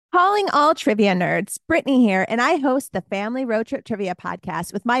Calling all trivia nerds, Brittany here, and I host the Family Road Trip Trivia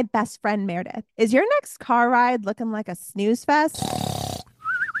Podcast with my best friend Meredith. Is your next car ride looking like a snooze fest?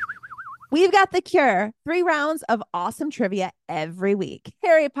 We've got the cure. 3 rounds of awesome trivia every week.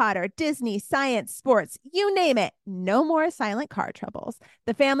 Harry Potter, Disney, science, sports, you name it. No more silent car troubles.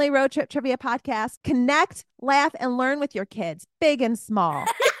 The Family Road Trip Trivia Podcast. Connect, laugh, and learn with your kids, big and small.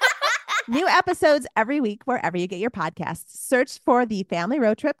 New episodes every week wherever you get your podcasts. Search for the Family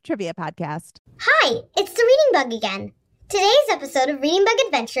Road Trip Trivia Podcast. Hi, it's the Reading Bug again. Today's episode of Reading Bug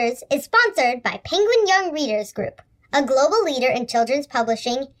Adventures is sponsored by Penguin Young Readers Group, a global leader in children's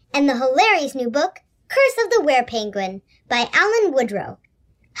publishing, and the hilarious new book, Curse of the Were-Penguin, by Alan Woodrow.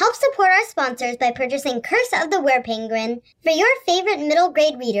 Help support our sponsors by purchasing Curse of the Were-Penguin for your favorite middle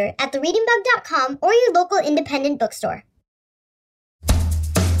grade reader at thereadingbug.com or your local independent bookstore.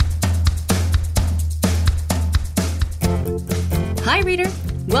 Hi, reader!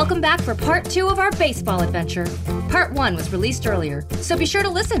 Welcome back for part 2 of our baseball adventure. Part 1 was released earlier, so be sure to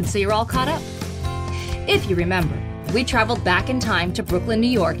listen so you're all caught up. If you remember, we traveled back in time to Brooklyn, New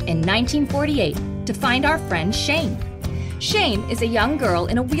York in 1948 to find our friend Shane. Shane is a young girl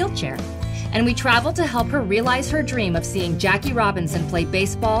in a wheelchair, and we traveled to help her realize her dream of seeing Jackie Robinson play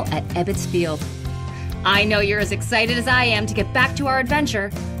baseball at Ebbets Field. I know you're as excited as I am to get back to our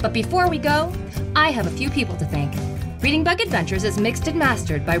adventure, but before we go, I have a few people to thank. Reading Bug Adventures is mixed and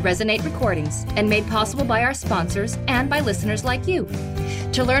mastered by Resonate Recordings and made possible by our sponsors and by listeners like you.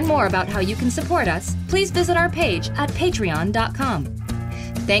 To learn more about how you can support us, please visit our page at patreon.com.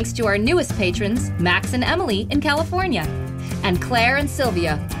 Thanks to our newest patrons, Max and Emily in California, and Claire and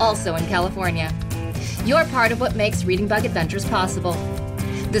Sylvia, also in California. You're part of what makes Reading Bug Adventures possible.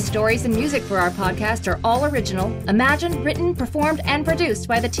 The stories and music for our podcast are all original, imagined, written, performed, and produced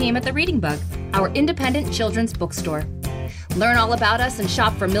by the team at The Reading Bug, our independent children's bookstore. Learn all about us and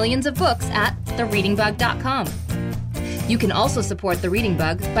shop for millions of books at thereadingbug.com. You can also support The Reading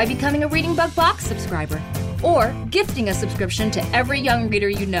Bug by becoming a Reading Bug Box subscriber or gifting a subscription to every young reader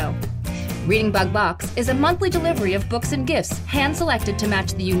you know. Reading Bug Box is a monthly delivery of books and gifts hand-selected to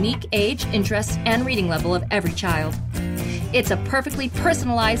match the unique age, interest, and reading level of every child. It's a perfectly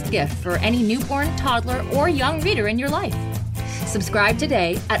personalized gift for any newborn, toddler, or young reader in your life. Subscribe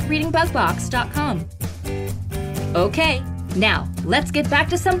today at readingbugbox.com. Okay, now let's get back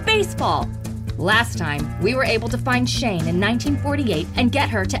to some baseball. Last time, we were able to find Shane in 1948 and get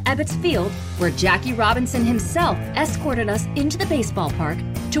her to Ebbets Field, where Jackie Robinson himself escorted us into the baseball park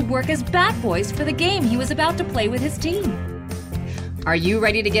to work as bat boys for the game he was about to play with his team. Are you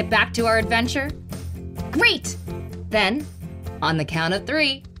ready to get back to our adventure? Great! Then, on the count of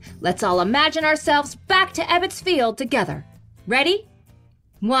 3, let's all imagine ourselves back to Ebbets Field together. Ready?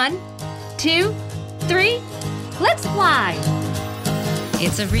 1, 2, 3, let's fly!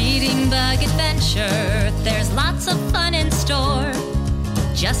 It's a Reading Bug adventure, there's lots of fun in store.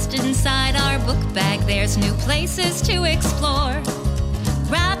 Just inside our book bag, there's new places to explore.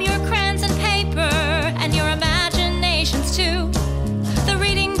 Grab your crayons and paper, and your imaginations too. The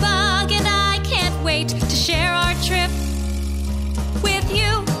Reading Bug and I can't wait to share our trip with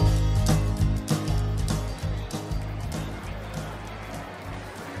you.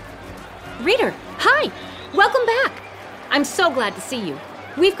 Reader, hi! Welcome back! I'm so glad to see you.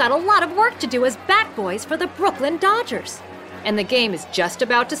 We've got a lot of work to do as bat boys for the Brooklyn Dodgers. And the game is just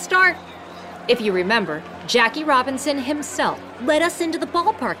about to start. If you remember, Jackie Robinson himself led us into the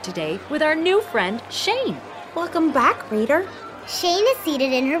ballpark today with our new friend, Shane. Welcome back, reader. Shane is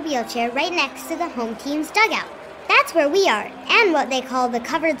seated in her wheelchair right next to the home team's dugout. That's where we are, and what they call the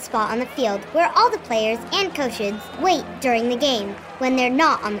covered spot on the field, where all the players and coaches wait during the game when they're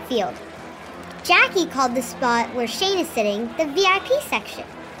not on the field. Jackie called the spot where Shane is sitting the VIP section,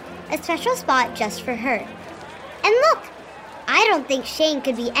 a special spot just for her. And look, I don't think Shane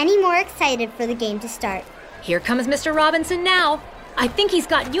could be any more excited for the game to start. Here comes Mr. Robinson now. I think he's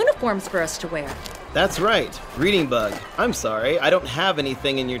got uniforms for us to wear. That's right, Reading Bug. I'm sorry, I don't have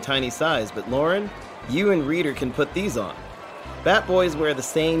anything in your tiny size, but Lauren, you and Reader can put these on. Bat Boys wear the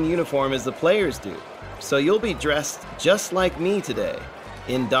same uniform as the players do, so you'll be dressed just like me today,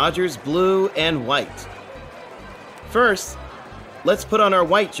 in Dodgers blue and white. First, let's put on our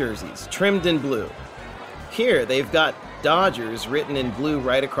white jerseys, trimmed in blue. Here, they've got Dodgers written in blue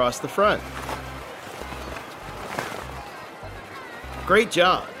right across the front. Great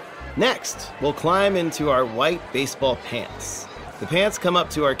job. Next, we'll climb into our white baseball pants. The pants come up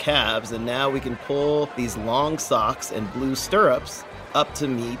to our calves, and now we can pull these long socks and blue stirrups up to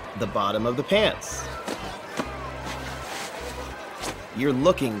meet the bottom of the pants. You're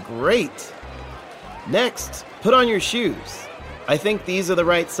looking great. Next, put on your shoes. I think these are the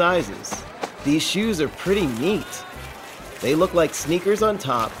right sizes. These shoes are pretty neat. They look like sneakers on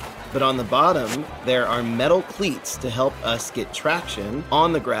top, but on the bottom, there are metal cleats to help us get traction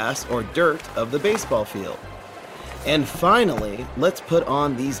on the grass or dirt of the baseball field. And finally, let's put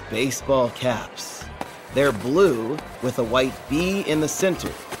on these baseball caps. They're blue with a white B in the center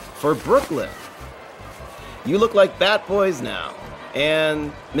for Brooklyn. You look like Bat Boys now.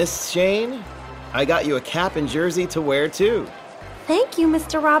 And Miss Shane, I got you a cap and jersey to wear too. Thank you,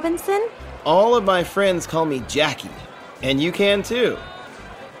 Mr. Robinson. All of my friends call me Jackie, and you can too.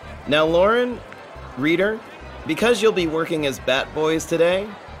 Now, Lauren, Reader, because you'll be working as Bat Boys today,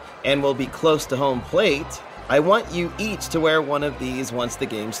 and will be close to home plate, I want you each to wear one of these once the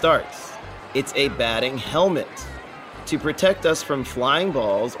game starts. It's a batting helmet to protect us from flying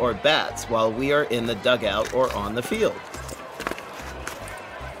balls or bats while we are in the dugout or on the field.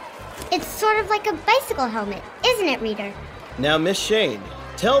 It's sort of like a bicycle helmet, isn't it, Reader? Now, Miss Shane,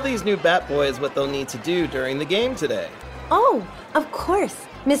 tell these new Bat Boys what they'll need to do during the game today. Oh, of course.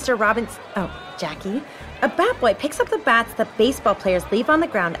 Mr. Robinson. Oh, Jackie. A bat boy picks up the bats that baseball players leave on the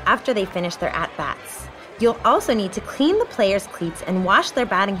ground after they finish their at-bats. You'll also need to clean the players' cleats and wash their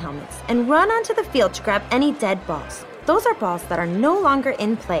batting helmets and run onto the field to grab any dead balls. Those are balls that are no longer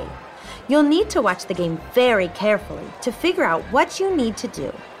in play. You'll need to watch the game very carefully to figure out what you need to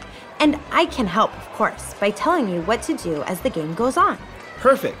do. And I can help, of course, by telling you what to do as the game goes on.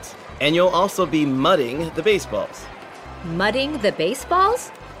 Perfect. And you'll also be mudding the baseballs. Mudding the baseballs?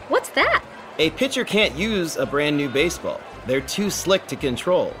 What's that? A pitcher can't use a brand new baseball. They're too slick to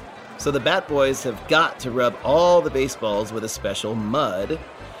control. So the Bat Boys have got to rub all the baseballs with a special mud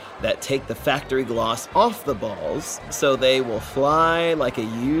that take the factory gloss off the balls so they will fly like a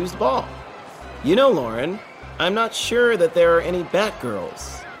used ball. You know, Lauren, I'm not sure that there are any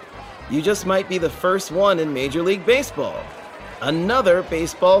Batgirls. You just might be the first one in Major League Baseball. Another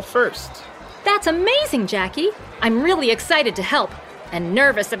baseball first. That's amazing, Jackie. I'm really excited to help and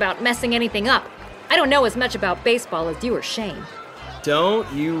nervous about messing anything up. I don't know as much about baseball as you or Shane. Don't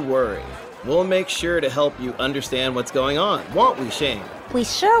you worry. We'll make sure to help you understand what's going on, won't we, Shane? We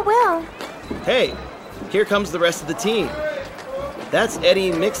sure will. Hey, here comes the rest of the team. That's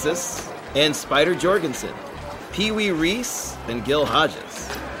Eddie Mixus and Spider Jorgensen, Pee Wee Reese and Gil Hodges.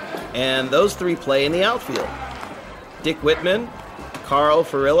 And those three play in the outfield. Dick Whitman, Carl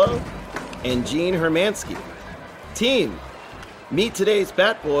Furillo, and Gene Hermansky. Team, meet today's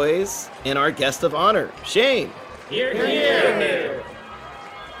Bat Boys and our guest of honor, Shane. Here, here, here.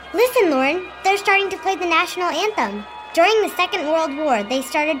 Listen, Lauren, they're starting to play the national anthem. During the Second World War, they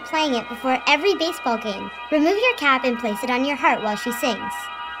started playing it before every baseball game. Remove your cap and place it on your heart while she sings.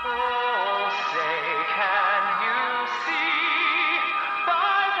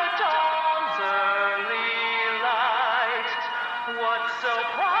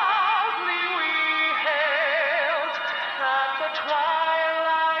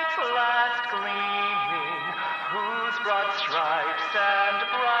 Stripes and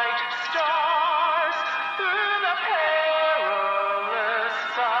bright stars through the perilous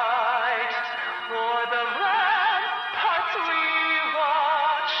fight. For the ramparts we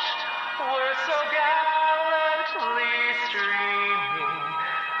watched were so gallantly streaming,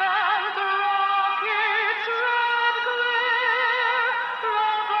 and the rockets' red glare,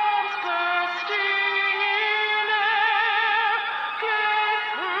 long bombs bursting in air, gave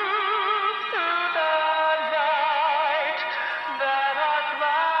proof through the night that our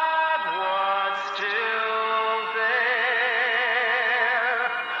flag was still there.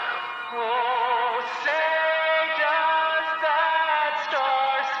 Oh, say does that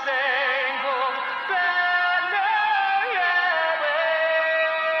star-spangled banner yet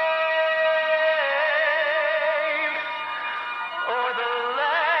wave o'er the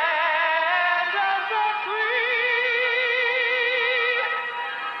land of the free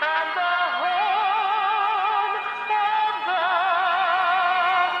and the home of the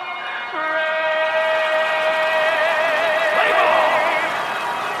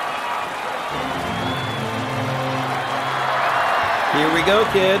Here we go,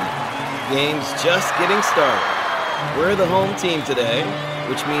 kid. Game's just getting started. We're the home team today,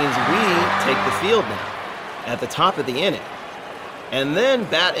 which means we take the field now, at the top of the inning. And then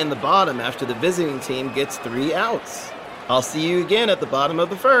bat in the bottom after the visiting team gets 3 outs. I'll see you again at the bottom of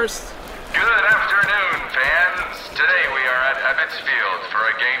the first. Good afternoon, fans. Today we are at Ebbets Field for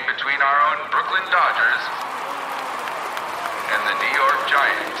a game between our own Brooklyn Dodgers and the New York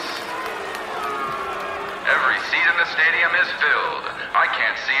Giants. Every seat in the stadium is filled. I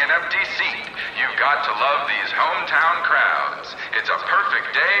can't see an empty seat. You've got to love these hometown crowds. It's a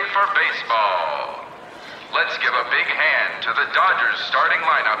perfect day for baseball. Let's give a big hand to the Dodgers starting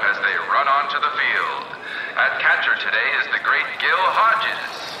lineup as they run onto the field. At catcher today is the great Gil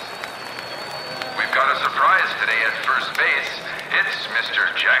Hodges. We've got a surprise today at first base. It's Mr.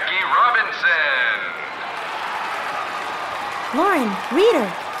 Jackie Robinson. Lauren,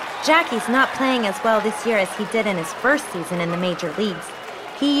 Reader, Jackie's not playing as well this year as he did in his first season in the major leagues.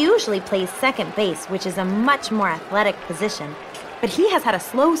 He usually plays second base, which is a much more athletic position, but he has had a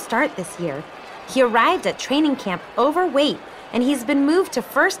slow start this year. He arrived at training camp overweight, and he's been moved to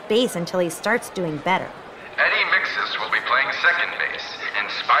first base until he starts doing better. Eddie Mixis will be playing second base, and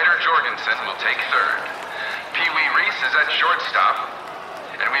Spider Jorgensen will take third. Pee Wee Reese is at shortstop,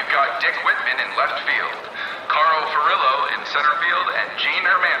 and we've got Dick Whitman in left field, Carl Furillo in center field, and Gene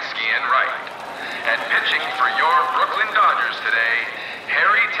Hermansky in right. And pitching for your Brooklyn Dodgers today,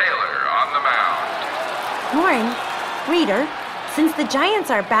 Harry Taylor on the mound. Lauren, Reader, since the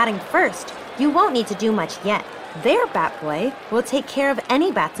Giants are batting first, you won't need to do much yet. Their bat boy will take care of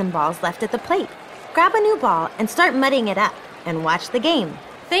any bats and balls left at the plate. Grab a new ball and start mudding it up, and watch the game.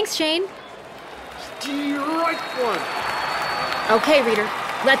 Thanks, Shane. Strike one. Okay, Reader.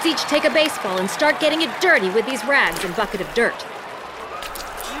 Let's each take a baseball and start getting it dirty with these rags and bucket of dirt.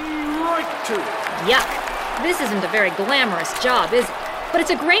 Strike two. Yuck. This isn't a very glamorous job, is it? But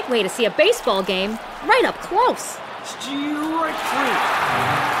it's a great way to see a baseball game right up close. Strike three.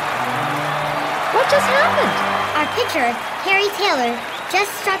 What just happened? Our pitcher, Harry Taylor, just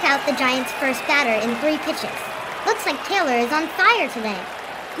struck out the Giants' first batter in 3 pitches. Looks like Taylor is on fire today.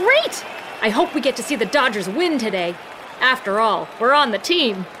 Great! I hope we get to see the Dodgers win today. After all, we're on the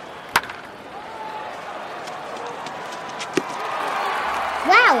team.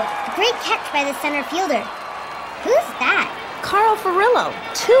 Wow, great catch by the center fielder. Who's that? Carl Furillo,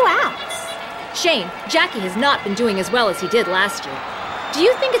 2 outs. Shane, Jackie has not been doing as well as he did last year. Do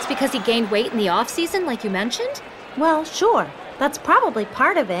you think it's because he gained weight in the off-season, like you mentioned? Well, sure, that's probably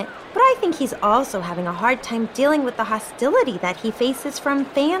part of it, but I think he's also having a hard time dealing with the hostility that he faces from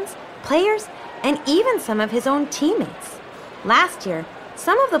fans, players, and even some of his own teammates. Last year,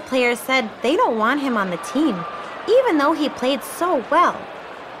 some of the players said they don't want him on the team, even though he played so well.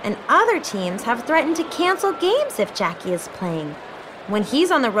 And other teams have threatened to cancel games if Jackie is playing. When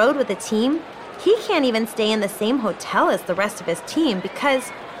he's on the road with the team, he can't even stay in the same hotel as the rest of his team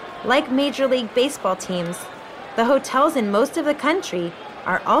because, like Major League Baseball teams, the hotels in most of the country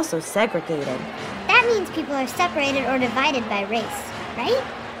are also segregated. That means people are separated or divided by race, right?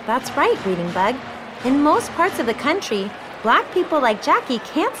 That's right, Reading Bug. In most parts of the country, Black people like Jackie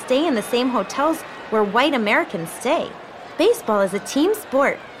can't stay in the same hotels where white Americans stay. Baseball is a team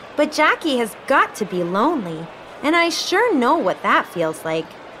sport, but Jackie has got to be lonely, and I sure know what that feels like.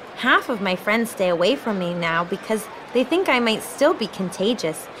 Half of my friends stay away from me now because they think I might still be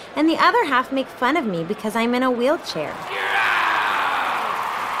contagious, and the other half make fun of me because I'm in a wheelchair.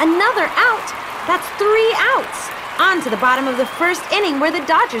 Another out! That's 3 outs! On to the bottom of the first inning where the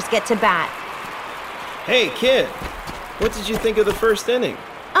Dodgers get to bat. Hey, kid, what did you think of the first inning?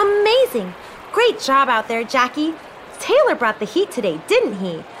 Amazing! Great job out there, Jackie. Taylor brought the heat today, didn't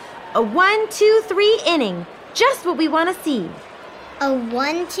he? A 1-2-3 inning. Just what we want to see. A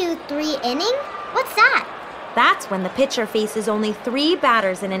 1-2-3 inning? What's that? That's when the pitcher faces only 3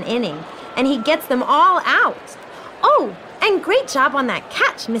 batters in an inning, and he gets them all out. Oh, and great job on that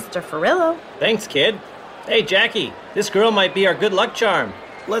catch, Mr. Furillo. Thanks, kid. Hey, Jackie, this girl might be our good luck charm.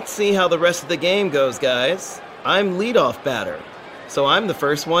 Let's see how the rest of the game goes, guys. I'm leadoff batter, so I'm the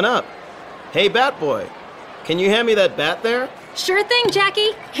first one up. Hey, Bat Boy, can you hand me that bat there? Sure thing,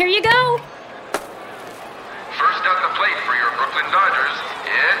 Jackie. Here you go. First at the plate for your Brooklyn Dodgers,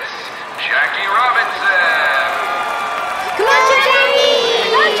 it's Jackie Robinson. Come on, Jackie!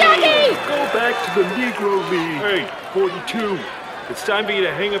 Come on, Jackie! Go back to the Negro League. Hey, 42. It's time for you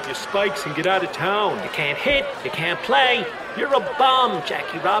to hang up your spikes and get out of town. You can't hit, you can't play. You're a bum,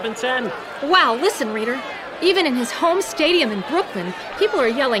 Jackie Robinson. Wow, listen, Reader. Even in his home stadium in Brooklyn, people are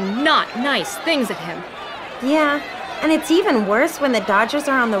yelling not nice things at him. Yeah, and it's even worse when the Dodgers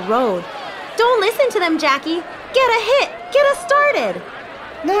are on the road. Don't listen to them, Jackie. Get a hit. Get us started.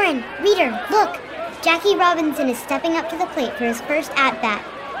 Lauren, Reader, look. Jackie Robinson is stepping up to the plate for his first at-bat.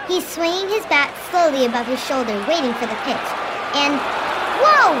 He's swinging his bat slowly above his shoulder, waiting for the pitch. And,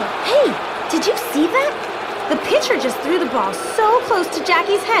 whoa! Hey, did you see that? The pitcher just threw the ball so close to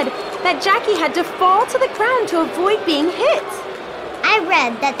Jackie's head that Jackie had to fall to the ground to avoid being hit. I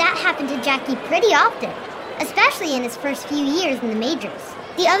read that happened to Jackie pretty often, especially in his first few years in the majors.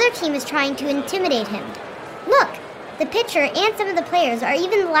 The other team is trying to intimidate him. Look, the pitcher and some of the players are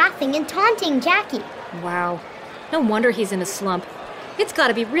even laughing and taunting Jackie. Wow. No wonder he's in a slump. It's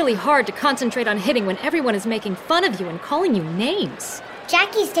gotta be really hard to concentrate on hitting when everyone is making fun of you and calling you names.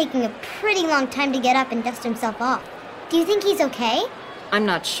 Jackie's taking a pretty long time to get up and dust himself off. Do you think he's okay? I'm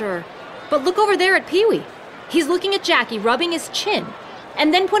not sure. But look over there at Pee-wee. He's looking at Jackie, rubbing his chin,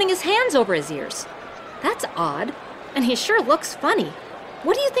 and then putting his hands over his ears. That's odd, and he sure looks funny.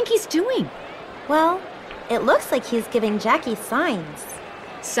 What do you think he's doing? Well, it looks like he's giving Jackie signs.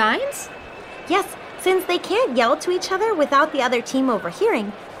 Signs? Yes, since they can't yell to each other without the other team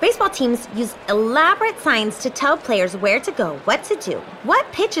overhearing, baseball teams use elaborate signs to tell players where to go, what to do,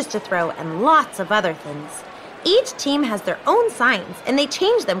 what pitches to throw, and lots of other things. Each team has their own signs, and they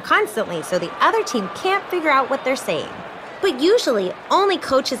change them constantly so the other team can't figure out what they're saying. But usually, only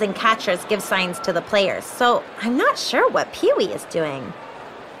coaches and catchers give signs to the players, so I'm not sure what Pee-wee is doing.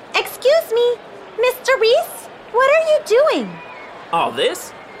 Excuse me, Mr. Reese, what are you doing? All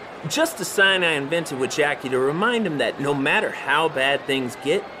this? Just a sign I invented with Jackie to remind him that no matter how bad things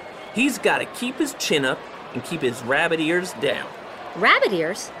get, he's got to keep his chin up and keep his rabbit ears down. Rabbit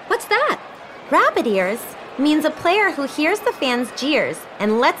ears? What's that? Rabbit ears means a player who hears the fans' jeers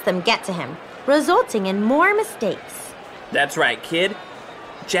and lets them get to him, resulting in more mistakes. That's right, kid.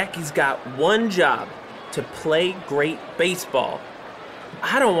 Jackie's got one job, to play great baseball.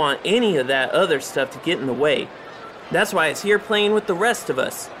 I don't want any of that other stuff to get in the way. That's why he's here playing with the rest of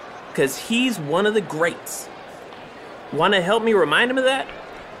us, because he's one of the greats. Want to help me remind him of that?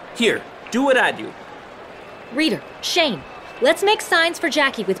 Here, do what I do. Reader, Shane, let's make signs for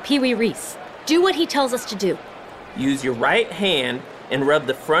Jackie with Pee-wee Reese. Do what he tells us to do. Use your right hand and rub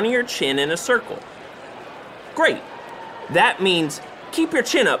the front of your chin in a circle. Great. That means keep your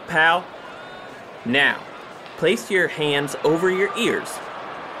chin up, pal. Now, place your hands over your ears.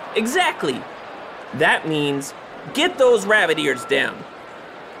 Exactly. That means get those rabbit ears down.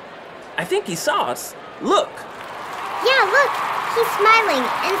 I think he saw us. Look. Yeah, look. He's smiling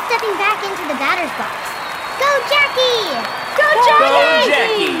and stepping back into the batter's box. Go, Jackie! Go,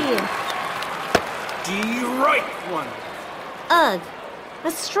 Jackie! Right one. Ugh.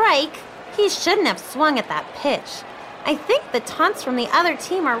 A strike? He shouldn't have swung at that pitch. I think the taunts from the other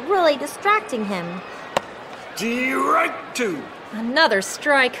team are really distracting him. Right two. Another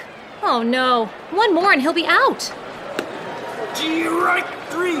strike. Oh no. One more and he'll be out. Right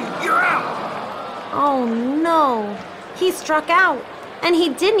three. You're out. Oh no. He struck out. And he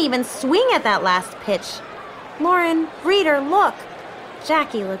didn't even swing at that last pitch. Lauren, Reader, look.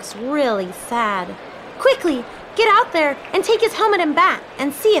 Jackie looks really sad. Quickly, get out there and take his helmet and bat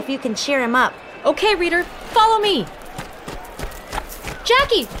and see if you can cheer him up. Okay, Reader, follow me.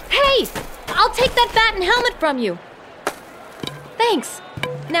 Jackie, hey! I'll take that bat and helmet from you. Thanks.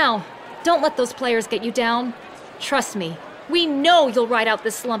 Now, don't let those players get you down. Trust me, we know you'll ride out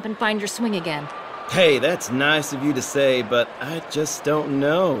this slump and find your swing again. Hey, that's nice of you to say, but I just don't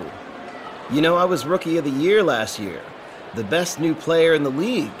know. You know, I was Rookie of the Year last year, the best new player in the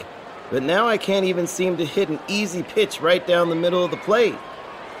league. But now I can't even seem to hit an easy pitch right down the middle of the plate.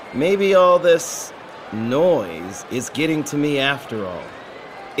 Maybe all this noise is getting to me after all.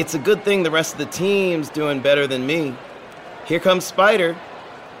 It's a good thing the rest of the team's doing better than me. Here comes Spider.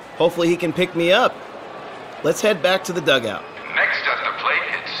 Hopefully he can pick me up. Let's head back to the dugout. Next at the plate,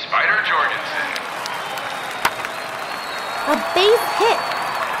 it's Spider Jorgensen. A base hit.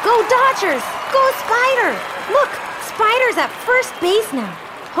 Go Dodgers! Go Spider! Look, Spider's at first base now.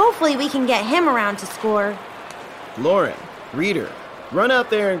 Hopefully we can get him around to score. Lauren, Reader, run out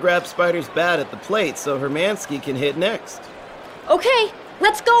there and grab Spider's bat at the plate so Hermansky can hit next. Okay,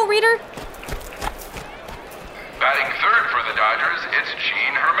 let's go, Reader. Batting third for the Dodgers, it's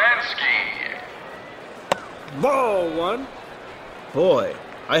Gene Hermansky. Ball one. Boy,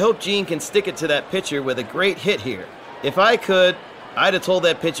 I hope Gene can stick it to that pitcher with a great hit here. If I could, I'd have told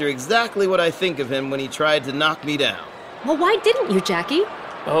that pitcher exactly what I think of him when he tried to knock me down. Well, why didn't you, Jackie?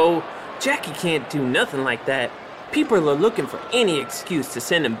 Oh, Jackie can't do nothing like that. People are looking for any excuse to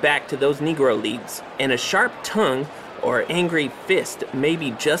send him back to those Negro leagues, and a sharp tongue or angry fist may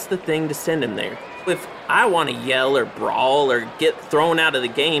be just the thing to send him there. If I want to yell or brawl or get thrown out of the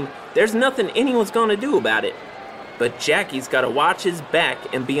game, there's nothing anyone's going to do about it. But Jackie's got to watch his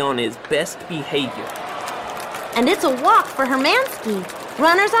back and be on his best behavior. And it's a walk for Hermansky.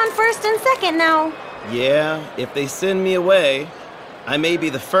 Runners on first and second now. Yeah, if they send me away, I may be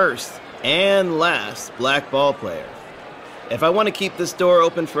the first and last black ball player. If I want to keep this door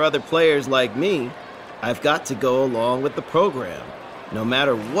open for other players like me, I've got to go along with the program, no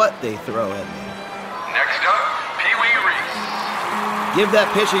matter what they throw at me. Next up, Pee-wee Reese. Give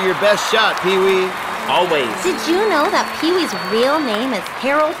that pitcher your best shot, Pee-wee. Always. Did you know that Pee-wee's real name is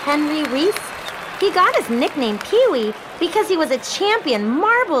Harold Henry Reese? He got his nickname Pee-wee because he was a champion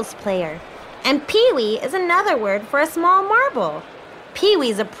marbles player. And Pee-wee is another word for a small marble.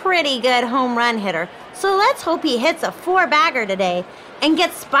 Pee-wee's a pretty good home run hitter, so let's hope he hits a 4-bagger today and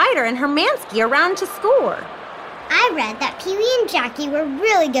gets Spider and Hermansky around to score. I read that Pee-wee and Jackie were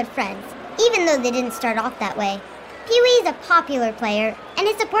really good friends, even though they didn't start off that way. Pee-wee is a popular player, and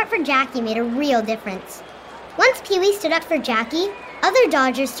his support for Jackie made a real difference. Once Pee-wee stood up for Jackie, other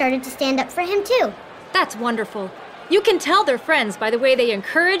Dodgers started to stand up for him too. That's wonderful. You can tell they're friends by the way they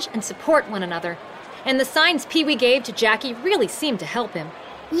encourage and support one another. And the signs Pee-wee gave to Jackie really seemed to help him.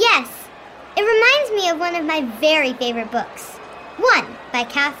 Yes. It reminds me of one of my very favorite books. One by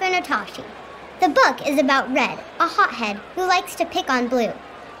Catherine Otoshi. The book is about Red, a hothead who likes to pick on Blue.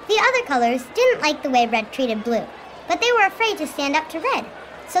 The other colors didn't like the way Red treated Blue, but they were afraid to stand up to Red.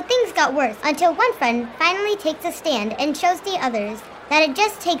 So things got worse until one friend finally takes a stand and shows the others that it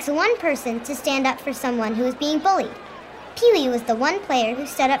just takes one person to stand up for someone who is being bullied. Pee-wee was the one player who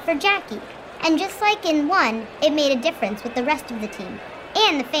stood up for Jackie, and just like in one, it made a difference with the rest of the team,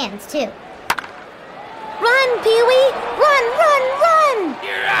 and the fans too. Run, Pee-wee! Run, run, run!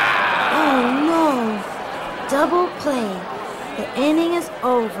 Oh no! Double play. The inning is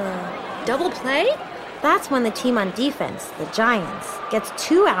over. Double play? That's when the team on defense, the Giants, gets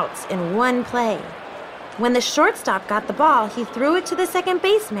 2 outs in 1 play. When the shortstop got the ball, he threw it to the second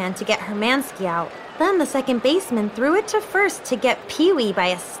baseman to get Hermansky out. Then the second baseman threw it to first to get Pee-wee by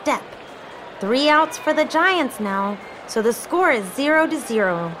a step. 3 outs for the Giants now, so the score is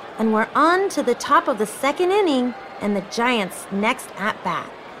 0-0, and we're on to the top of the second inning and the Giants' next at-bat.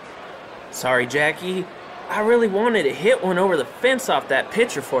 Sorry, Jackie. I really wanted to hit one over the fence off that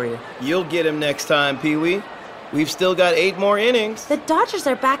pitcher for you. You'll get him next time, Pee-wee. We've still got 8 more innings. The Dodgers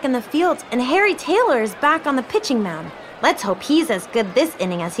are back in the field, and Harry Taylor is back on the pitching mound. Let's hope he's as good this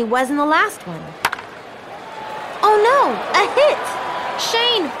inning as he was in the last one. Oh no, a hit!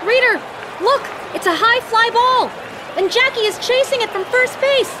 Shane, Reader, look, it's a high fly ball. And Jackie is chasing it from first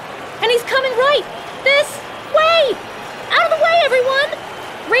base. And he's coming right this way. Out of the way, everyone.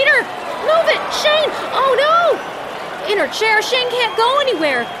 Reader, move it. Shane, oh no. In her chair, Shane can't go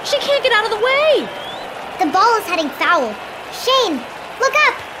anywhere. She can't get out of the way. The ball is heading foul. Shane, look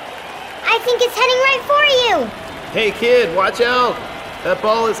up. I think it's heading right for you. Hey, kid, watch out. That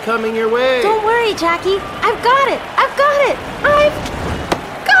ball is coming your way. Don't worry, Jackie. I've got it. I've got it. I've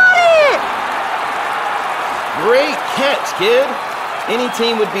got it! Great catch, kid. Any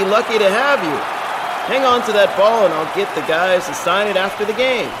team would be lucky to have you. Hang on to that ball and I'll get the guys to sign it after the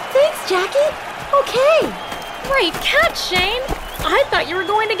game. Thanks, Jackie. Okay. Great catch, Shane. I thought you were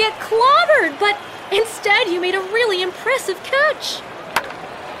going to get clobbered, but instead you made a really impressive catch.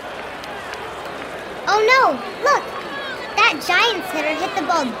 Oh no, look. That Giants hitter hit the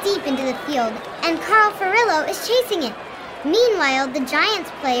ball deep into the field, and Carl Furillo is chasing it. Meanwhile, the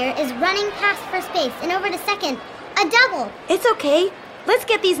Giants player is running past first base and over to second. A double. It's okay. Let's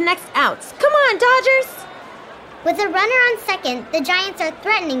get these next outs. Come on, Dodgers! With a runner on second, the Giants are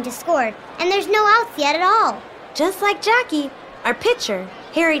threatening to score, and there's no outs yet at all. Just like Jackie, our pitcher,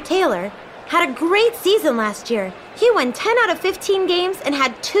 Harry Taylor, had a great season last year. He won 10 out of 15 games and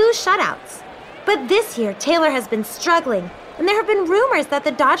had 2 shutouts. But this year, Taylor has been struggling, and there have been rumors that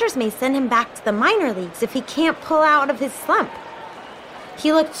the Dodgers may send him back to the minor leagues if he can't pull out of his slump.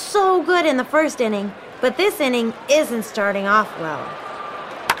 He looked so good in the first inning, but this inning isn't starting off well.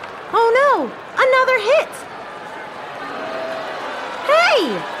 Oh no! Another hit!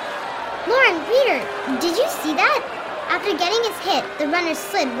 Hey! Lauren, Reader, did you see that? After getting his hit, the runner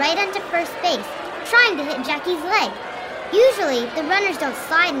slid right onto first base, trying to hit Jackie's leg. Usually, the runners don't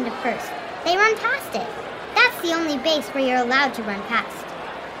slide into first. They run past it. That's the only base where you're allowed to run past.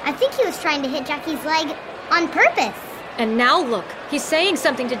 I think he was trying to hit Jackie's leg on purpose. And now look, he's saying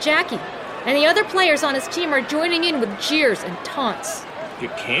something to Jackie. And the other players on his team are joining in with jeers and taunts. You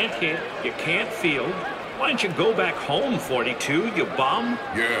can't hit, you can't field. Why don't you go back home, 42, you bum?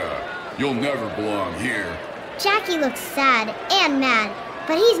 Yeah, you'll never belong here. Jackie looks sad and mad,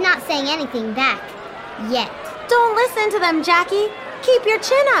 but he's not saying anything back. Yet. Don't listen to them, Jackie. Keep your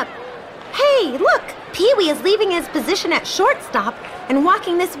chin up. Hey, look! Pee-wee is leaving his position at shortstop and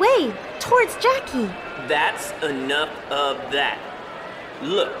walking this way, towards Jackie. That's enough of that.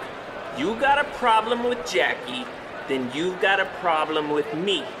 Look, you got a problem with Jackie, then you've got a problem with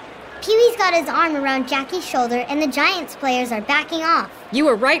me. Pee-wee's got his arm around Jackie's shoulder and the Giants players are backing off. You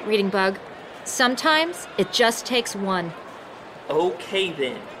were right, Reading Bug. Sometimes it just takes one. Okay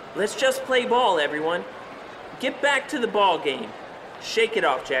then, let's just play ball, everyone. Get back to the ball game. Shake it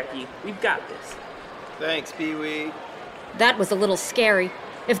off, Jackie. We've got this. Thanks, Pee-wee. That was a little scary.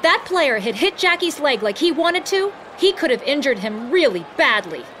 If that player had hit Jackie's leg like he wanted to, he could have injured him really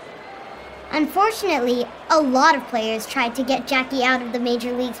badly. Unfortunately, a lot of players tried to get Jackie out of the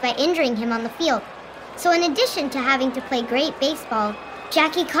major leagues by injuring him on the field. So in addition to having to play great baseball,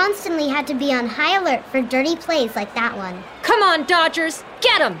 Jackie constantly had to be on high alert for dirty plays like that one. Come on, Dodgers,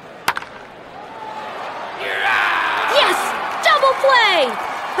 get him! Yes! Double play!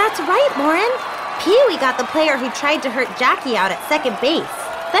 That's right, Lauren. Pee-wee got the player who tried to hurt Jackie out at second base.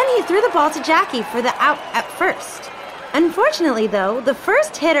 Then he threw the ball to Jackie for the out at first. Unfortunately, though, the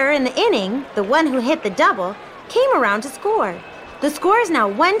first hitter in the inning, the one who hit the double, came around to score. The score is now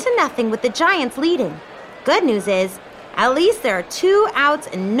 1-0 with the Giants leading. Good news is, at least there are 2 outs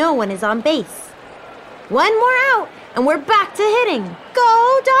and no one is on base. 1 more out, and we're back to hitting.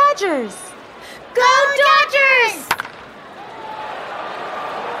 Go Dodgers! Go Dodgers!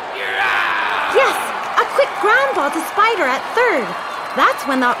 Yes, a quick ground ball to Spider at third. That's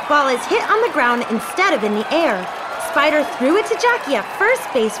when the ball is hit on the ground instead of in the air. Spider threw it to Jackie at first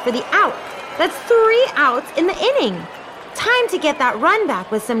base for the out. That's 3 outs in the inning. Time to get that run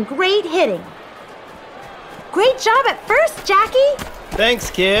back with some great hitting. Great job at first, Jackie! Thanks,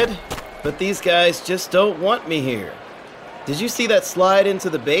 kid. But these guys just don't want me here. Did you see that slide into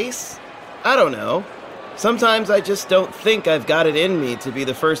the base? I don't know. Sometimes I just don't think I've got it in me to be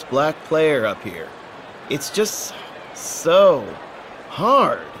the first black player up here. It's just so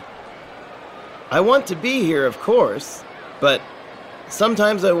hard. I want to be here, of course, but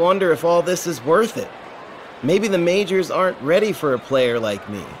sometimes I wonder if all this is worth it. Maybe the majors aren't ready for a player like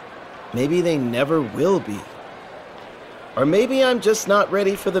me. Maybe they never will be. Or maybe I'm just not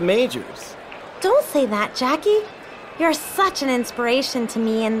ready for the majors. Don't say that, Jackie. You're such an inspiration to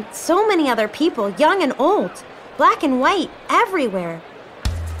me and so many other people, young and old, black and white, everywhere.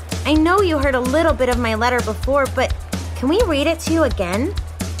 I know you heard a little bit of my letter before, but can we read it to you again?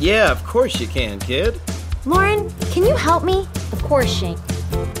 Yeah, of course you can, kid. Lauren, can you help me? Of course, Shane.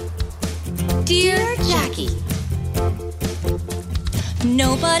 Dear Jackie,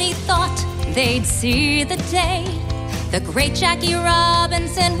 nobody thought they'd see the day the great Jackie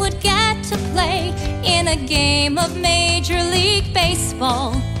Robinson would get to play in a game of Major League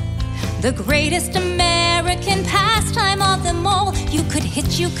Baseball. The greatest American pastime of them all. You could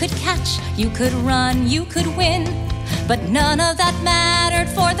hit, you could catch, you could run, you could win. But none of that mattered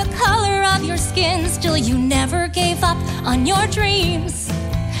for the color of your skin. Still, you never gave up on your dreams.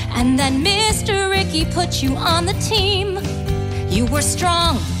 And then Mr. Ricky put you on the team. You were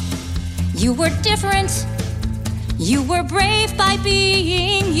strong, you were different, you were brave by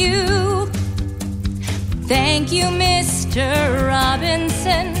being you. Thank you, Mr.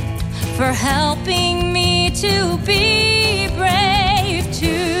 Robinson, for helping me to be brave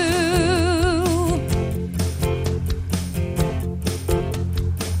too.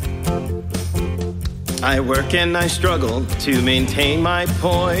 I work and I struggle to maintain my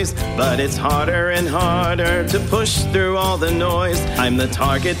poise, but it's harder and harder to push through all the noise. I'm the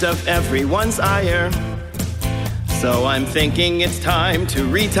target of everyone's ire, so I'm thinking it's time to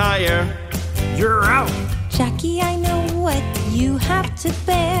retire. You're out. Jackie, I know what you have to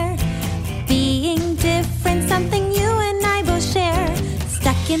bear. Being different, something you and I both share.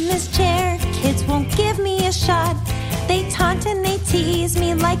 Stuck in this chair, kids won't give me a shot. They taunt and they tease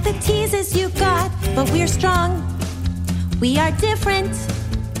me like the teases you got. But we're strong, we are different.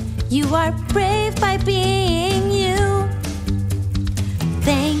 You are brave by being you.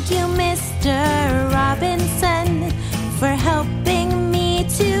 Thank you, Mr. Robinson, for helping me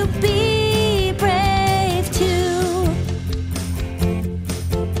to be brave too.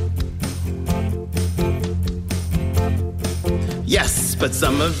 Yes, but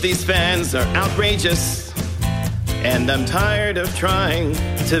some of these fans are outrageous, and I'm tired of trying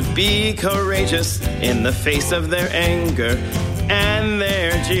to be courageous in the face of their anger and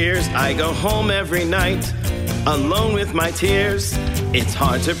their jeers. I go home every night alone with my tears. It's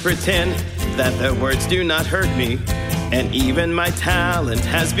hard to pretend that their words do not hurt me, and even my talent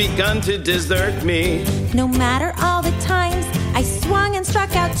has begun to desert me. No matter all the times I swung and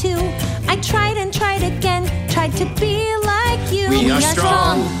struck out too, I tried and tried again, tried to be like you. We are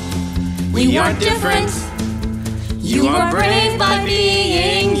strong, we are different. You are brave by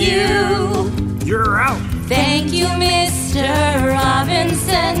being you. You're out. Thank you, Mr.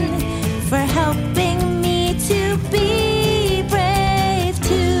 Robinson, for helping me to be brave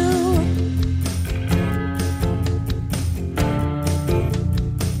too.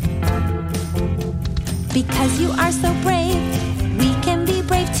 Because you are so brave, we can be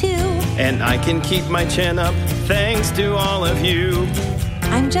brave too. And I can keep my chin up thanks to all of you.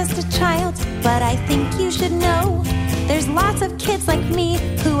 I'm just a child, but I think you should know There's lots of kids like me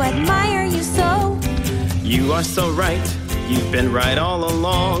who admire you so. You are so right. You've been right all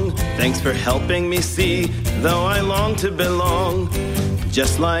along. Thanks for helping me see, though I long to belong.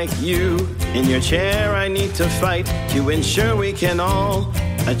 Just like you, in your chair I need to fight to ensure we can all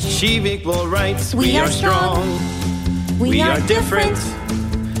achieve equal rights. We are strong. We are different.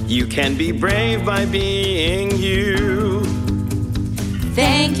 You can be brave by being you.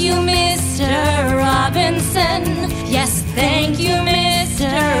 Thank you, Mr. Robinson. Yes, thank you, Mr.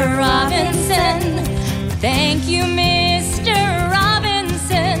 Robinson. Thank you, Mr.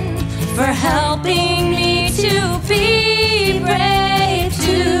 Robinson, for helping me to be brave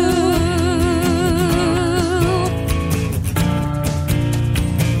too.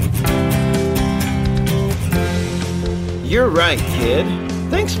 You're right, kid.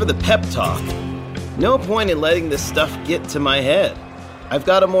 Thanks for the pep talk. No point in letting this stuff get to my head. I've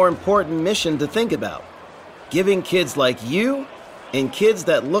got a more important mission to think about. Giving kids like you and kids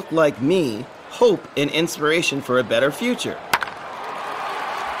that look like me hope and inspiration for a better future.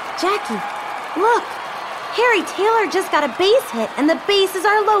 Jackie, look. Harry Taylor just got a base hit, and the bases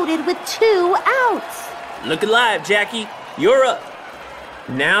are loaded with 2 outs. Look alive, Jackie. You're up.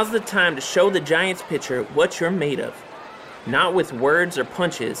 Now's the time to show the Giants pitcher what you're made of. Not with words or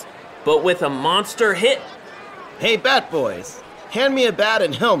punches, but with a monster hit. Hey, Bat Boys, hand me a bat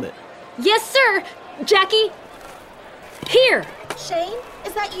and helmet. Yes, sir. Jackie. Here. Shane,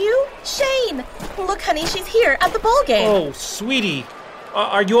 is that you? Shane! Look, honey, she's here at the ball game. Oh, sweetie.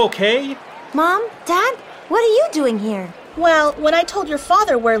 Are you okay? Mom, Dad, what are you doing here? Well, when I told your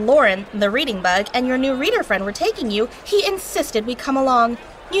father where Lauren, the reading bug, and your new reader friend were taking you, he insisted we come along.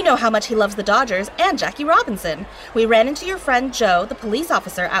 You know how much he loves the Dodgers and Jackie Robinson. We ran into your friend Joe, the police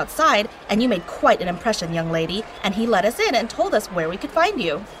officer, outside, and you made quite an impression, young lady, and he let us in and told us where we could find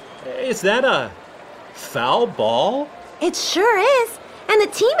you. Is that a foul ball? It sure is. And the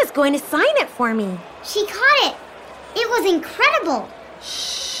team is going to sign it for me. She caught it. It was incredible.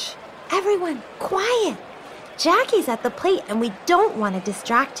 Shh. Everyone, quiet. Jackie's at the plate and we don't want to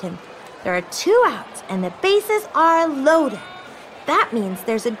distract him. There are 2 outs and the bases are loaded. That means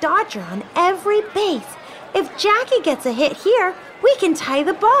there's a Dodger on every base. If Jackie gets a hit here, we can tie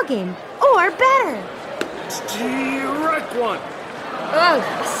the ball game. Or better. Strike one. Oh,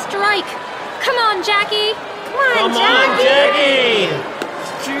 strike. Come on, Jackie. Come on, Jackie!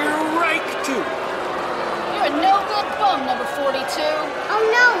 Strike two. You're a no-good bum, number 42. Oh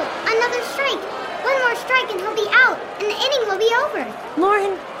no, another strike. One more strike and he'll be out, and the inning will be over.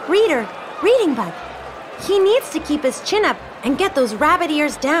 Lauren, reading bug. He needs to keep his chin up and get those rabbit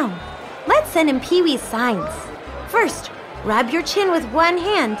ears down. Let's send him Pee-wee's signs. First, rub your chin with one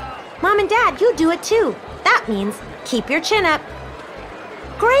hand. Mom and Dad, you do it too. That means keep your chin up.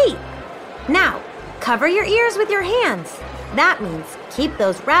 Great! Now, cover your ears with your hands. That means keep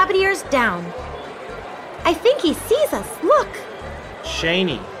those rabbit ears down. I think he sees us. Look.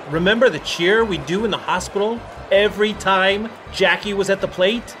 Shaney, remember the cheer we do in the hospital every time Jackie was at the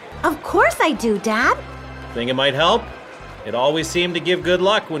plate? Of course I do, Dad. Think it might help? It always seemed to give good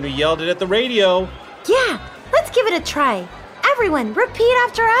luck when we yelled it at the radio. Yeah, let's give it a try. Everyone, repeat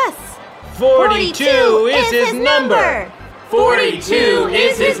after us. 42 is his number. 42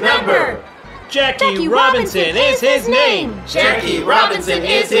 is his number. Jackie Robinson is his name. Jackie Robinson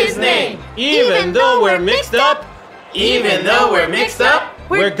is his name. Even though we're mixed up,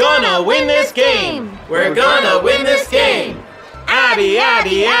 we're gonna win this game. We're gonna win this game. Addy,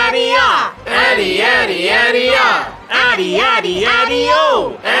 addy, addy, ah. Addy, addy, addy, ah. Addy, addy, addy,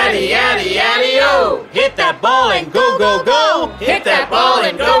 oh. Addy, addy, addy, oh. Hit that ball and go, go, go. Hit that ball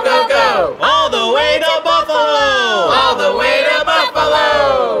and go, go, go. All the way to Buffalo. All the way to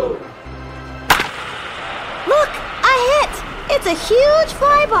Buffalo. Look, a hit. It's a huge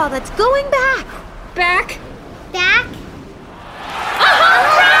fly ball that's going back. Back? Back? A home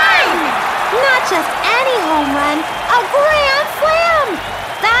run! Not just any home run, a grand slam!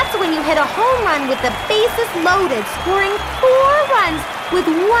 That's when you hit a home run with the bases loaded, scoring 4 runs with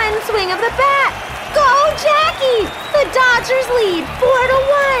one swing of the bat. Go, Jackie! The Dodgers lead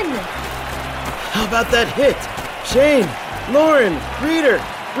 4-1. How about that hit? Shane, Lauren,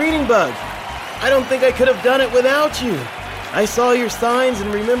 Reading Bug. I don't think I could have done it without you. I saw your signs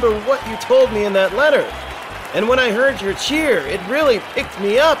and remember what you told me in that letter. And when I heard your cheer, it really picked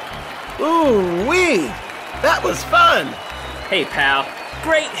me up. Ooh-wee! That was fun! Hey, pal.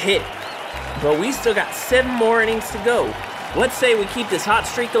 Great hit. But we still got 7 more innings to go. Let's say we keep this hot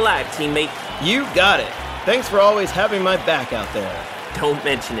streak alive, teammate. You got it. Thanks for always having my back out there. Don't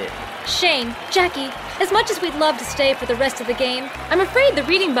mention it. Shane, Jackie, as much as we'd love to stay for the rest of the game, I'm afraid the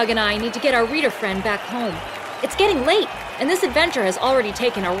reading bug and I need to get our reader friend back home. It's getting late, and this adventure has already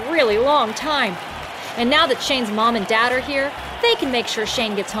taken a really long time. And now that Shane's mom and dad are here, they can make sure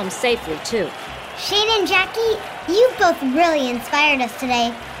Shane gets home safely, too. Shane and Jackie, you've both really inspired us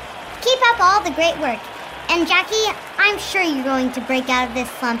today. Keep up all the great work. And Jackie, I'm sure you're going to break out of this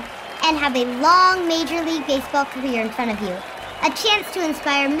slump and have a long Major League Baseball career in front of you. A chance to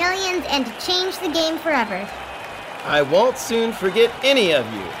inspire millions and to change the game forever. I won't soon forget any of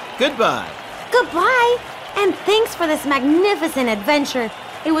you. Goodbye. Goodbye, and thanks for this magnificent adventure.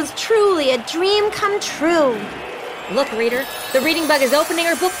 It was truly a dream come true. Look, Reader, the Reading Bug is opening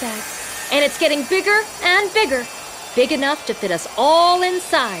her book bag, and it's getting bigger and bigger, big enough to fit us all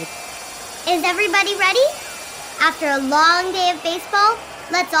inside. Is everybody ready? After a long day of baseball,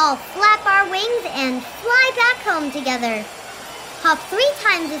 let's all flap our wings and fly back home together. Hop 3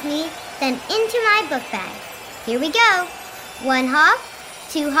 times with me, then into my book bag. Here we go. 1 hop,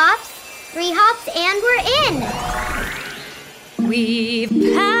 2 hops, 3 hops, and we're in. We've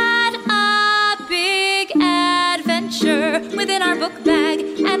had a big adventure within our book bag,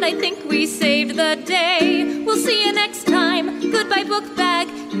 and I think we saved the day. We'll see you next time. Goodbye, book bag.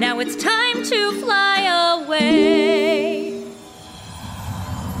 Now it's time to fly away.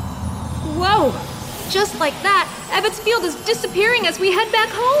 Whoa! Just like that, Ebbets Field is disappearing as we head back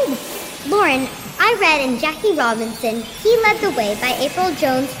home. Lauren, I read in Jackie Robinson, He Led the Way by April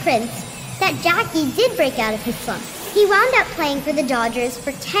Jones Prince, that Jackie did break out of his slump. He wound up playing for the Dodgers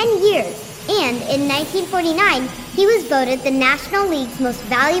for 10 years, and in 1949, he was voted the National League's most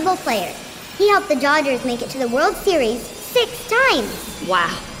valuable player. He helped the Dodgers make it to the World Series 6 times.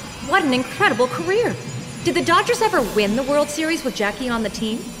 Wow, what an incredible career. Did the Dodgers ever win the World Series with Jackie on the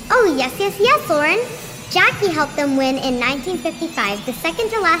team? Oh, yes, Lauren. Jackie helped them win in 1955, the second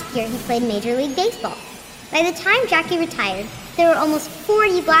to last year he played Major League Baseball. By the time Jackie retired, there were almost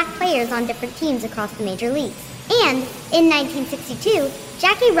 40 black players on different teams across the major leagues. And in 1962,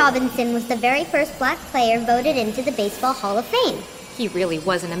 Jackie Robinson was the very first black player voted into the Baseball Hall of Fame. He really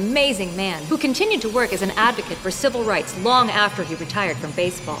was an amazing man who continued to work as an advocate for civil rights long after he retired from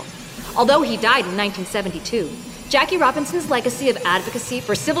baseball. Although he died in 1972, Jackie Robinson's legacy of advocacy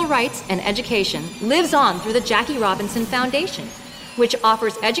for civil rights and education lives on through the Jackie Robinson Foundation, which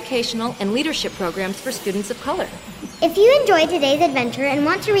offers educational and leadership programs for students of color. If you enjoyed today's adventure and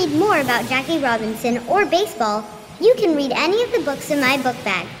want to read more about Jackie Robinson or baseball, you can read any of the books in my book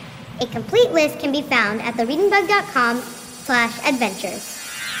bag. A complete list can be found at thereadingbug.com/adventures.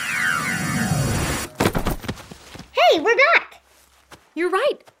 Hey, we're back! You're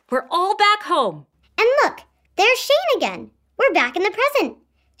right. We're all back home. And look, there's Shane again. We're back in the present.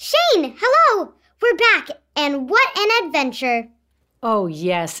 Shane, hello! We're back, and what an adventure! Oh,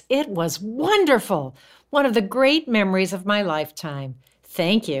 yes, it was wonderful. One of the great memories of my lifetime.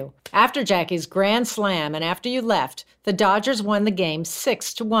 Thank you. After Jackie's grand slam and after you left, the Dodgers won the game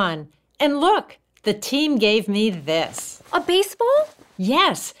 6-1. And look, the team gave me this. A baseball?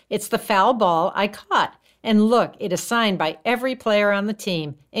 Yes, it's the foul ball I caught. And look, it is signed by every player on the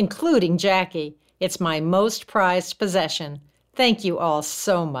team, including Jackie. It's my most prized possession. Thank you all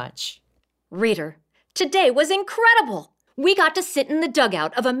so much. Reader, today was incredible. We got to sit in the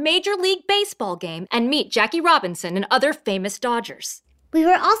dugout of a Major League Baseball game and meet Jackie Robinson and other famous Dodgers. We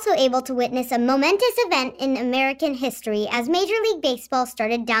were also able to witness a momentous event in American history as Major League Baseball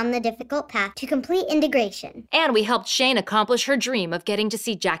started down the difficult path to complete integration. And we helped Shane accomplish her dream of getting to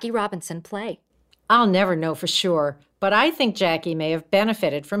see Jackie Robinson play. I'll never know for sure, but I think Jackie may have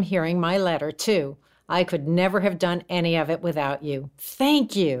benefited from hearing my letter, too. I could never have done any of it without you.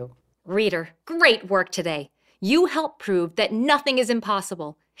 Thank you. Reader, great work today. You helped prove that nothing is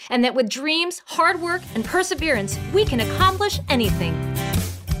impossible, and that with dreams, hard work, and perseverance, we can accomplish anything.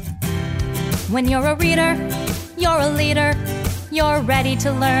 When you're a reader, you're a leader. You're ready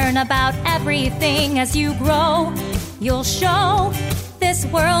to learn about everything as you grow. You'll show this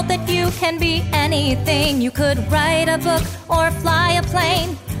world that you can be anything. You could write a book or fly a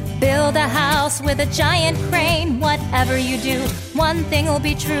plane, build a house with a giant crane. Whatever you do, one thing will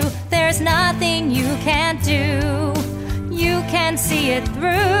be true. There's nothing you can't do. You can see it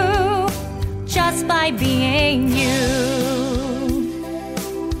through just by being you.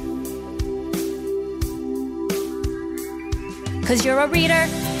 'Cause you're a reader,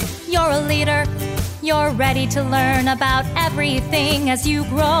 you're a leader. You're ready to learn about everything as you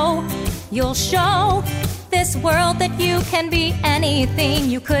grow. You'll show this world that you can be anything.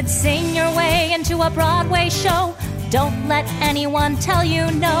 You could sing your way into a Broadway show. Don't let anyone tell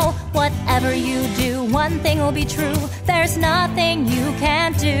you no. Whatever you do, one thing will be true. There's nothing you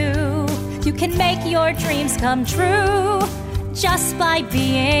can't do. You can make your dreams come true just by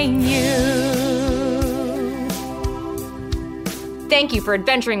being you. Thank you for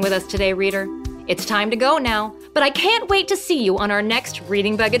adventuring with us today, reader. It's time to go now, but I can't wait to see you on our next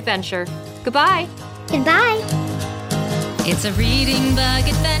Reading Bug adventure. Goodbye. Goodbye. It's a Reading Bug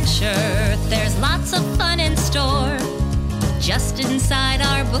adventure. There's lots of fun in store. Just inside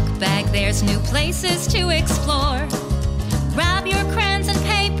our book bag, there's new places to explore. Grab your crayons and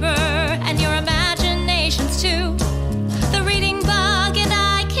paper and your imaginations too. The Reading Bug and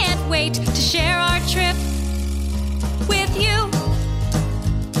I can't wait to share our trip with you.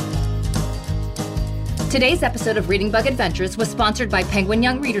 Today's episode of Reading Bug Adventures was sponsored by Penguin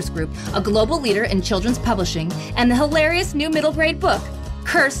Young Readers Group, a global leader in children's publishing, and the hilarious new middle grade book,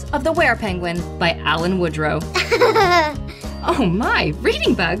 Curse of the Were-Penguin by Alan Woodrow. Oh my,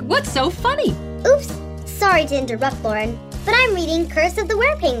 Reading Bug, what's so funny? Oops, sorry to interrupt, Lauren, but I'm reading Curse of the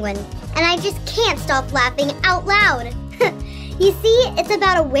Were-Penguin, and I just can't stop laughing out loud. You see, it's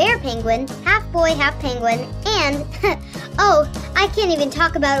about a were-penguin, half boy, half penguin, and, oh, I can't even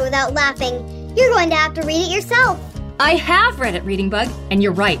talk about it without laughing. You're going to have to read it yourself. I have read it, Reading Bug, and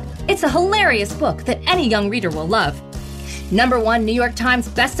you're right. It's a hilarious book that any young reader will love. #1 New York Times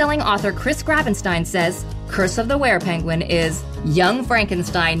bestselling author Chris Grabenstein says, Curse of the Were-Penguin is young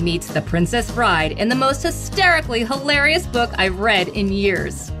Frankenstein meets the Princess Bride in the most hysterically hilarious book I've read in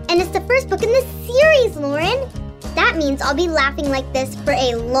years. And it's the first book in this series, Lauren. That means I'll be laughing like this for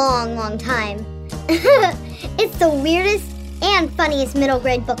a long, long time. It's the weirdest and funniest middle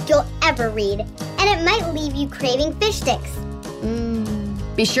grade book you'll ever read, and it might leave you craving fish sticks.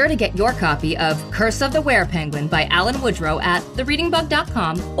 Be sure to get your copy of Curse of the Were-Penguin by Alan Woodrow at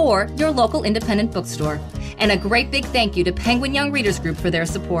thereadingbug.com or your local independent bookstore. And a great big thank you to Penguin Young Readers Group for their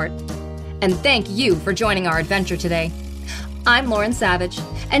support. And thank you for joining our adventure today. I'm Lauren Savage,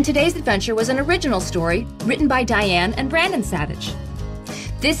 and today's adventure was an original story written by Diane and Brandon Savage.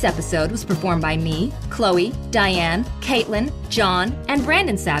 This episode was performed by me, Chloe, Diane, Caitlin, John, and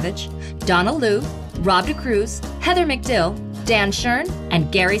Brandon Savage, Donna Liu, Rob DeCruz, Heather McDill, Dan Shern,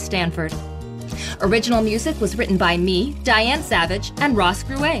 and Gary Stanford. Original music was written by me, Diane Savage, and Ross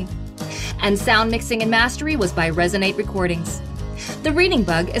Gruet. And sound mixing and mastery was by Resonate Recordings. The Reading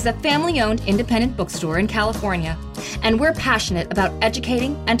Bug is a family-owned independent bookstore in California, and we're passionate about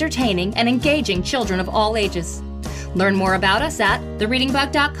educating, entertaining, and engaging children of all ages. Learn more about us at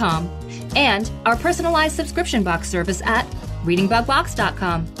thereadingbug.com and our personalized subscription box service at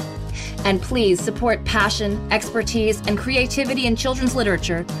readingbugbox.com. And please support passion, expertise, and creativity in children's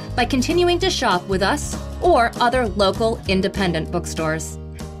literature by continuing to shop with us or other local independent bookstores.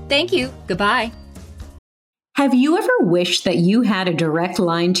 Thank you. Goodbye. Have you ever wished that you had a direct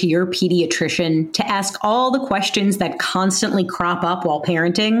line to your pediatrician to ask all the questions that constantly crop up while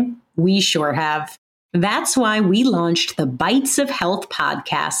parenting? We sure have. That's why we launched the Bites of Health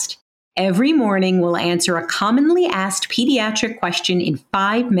podcast. Every morning, we'll answer a commonly asked pediatric question in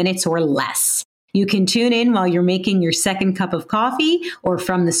 5 minutes or less. You can tune in while you're making your second cup of coffee or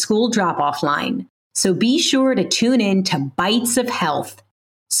from the school drop-off line. So be sure to tune in to Bites of Health,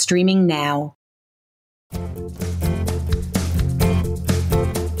 streaming now.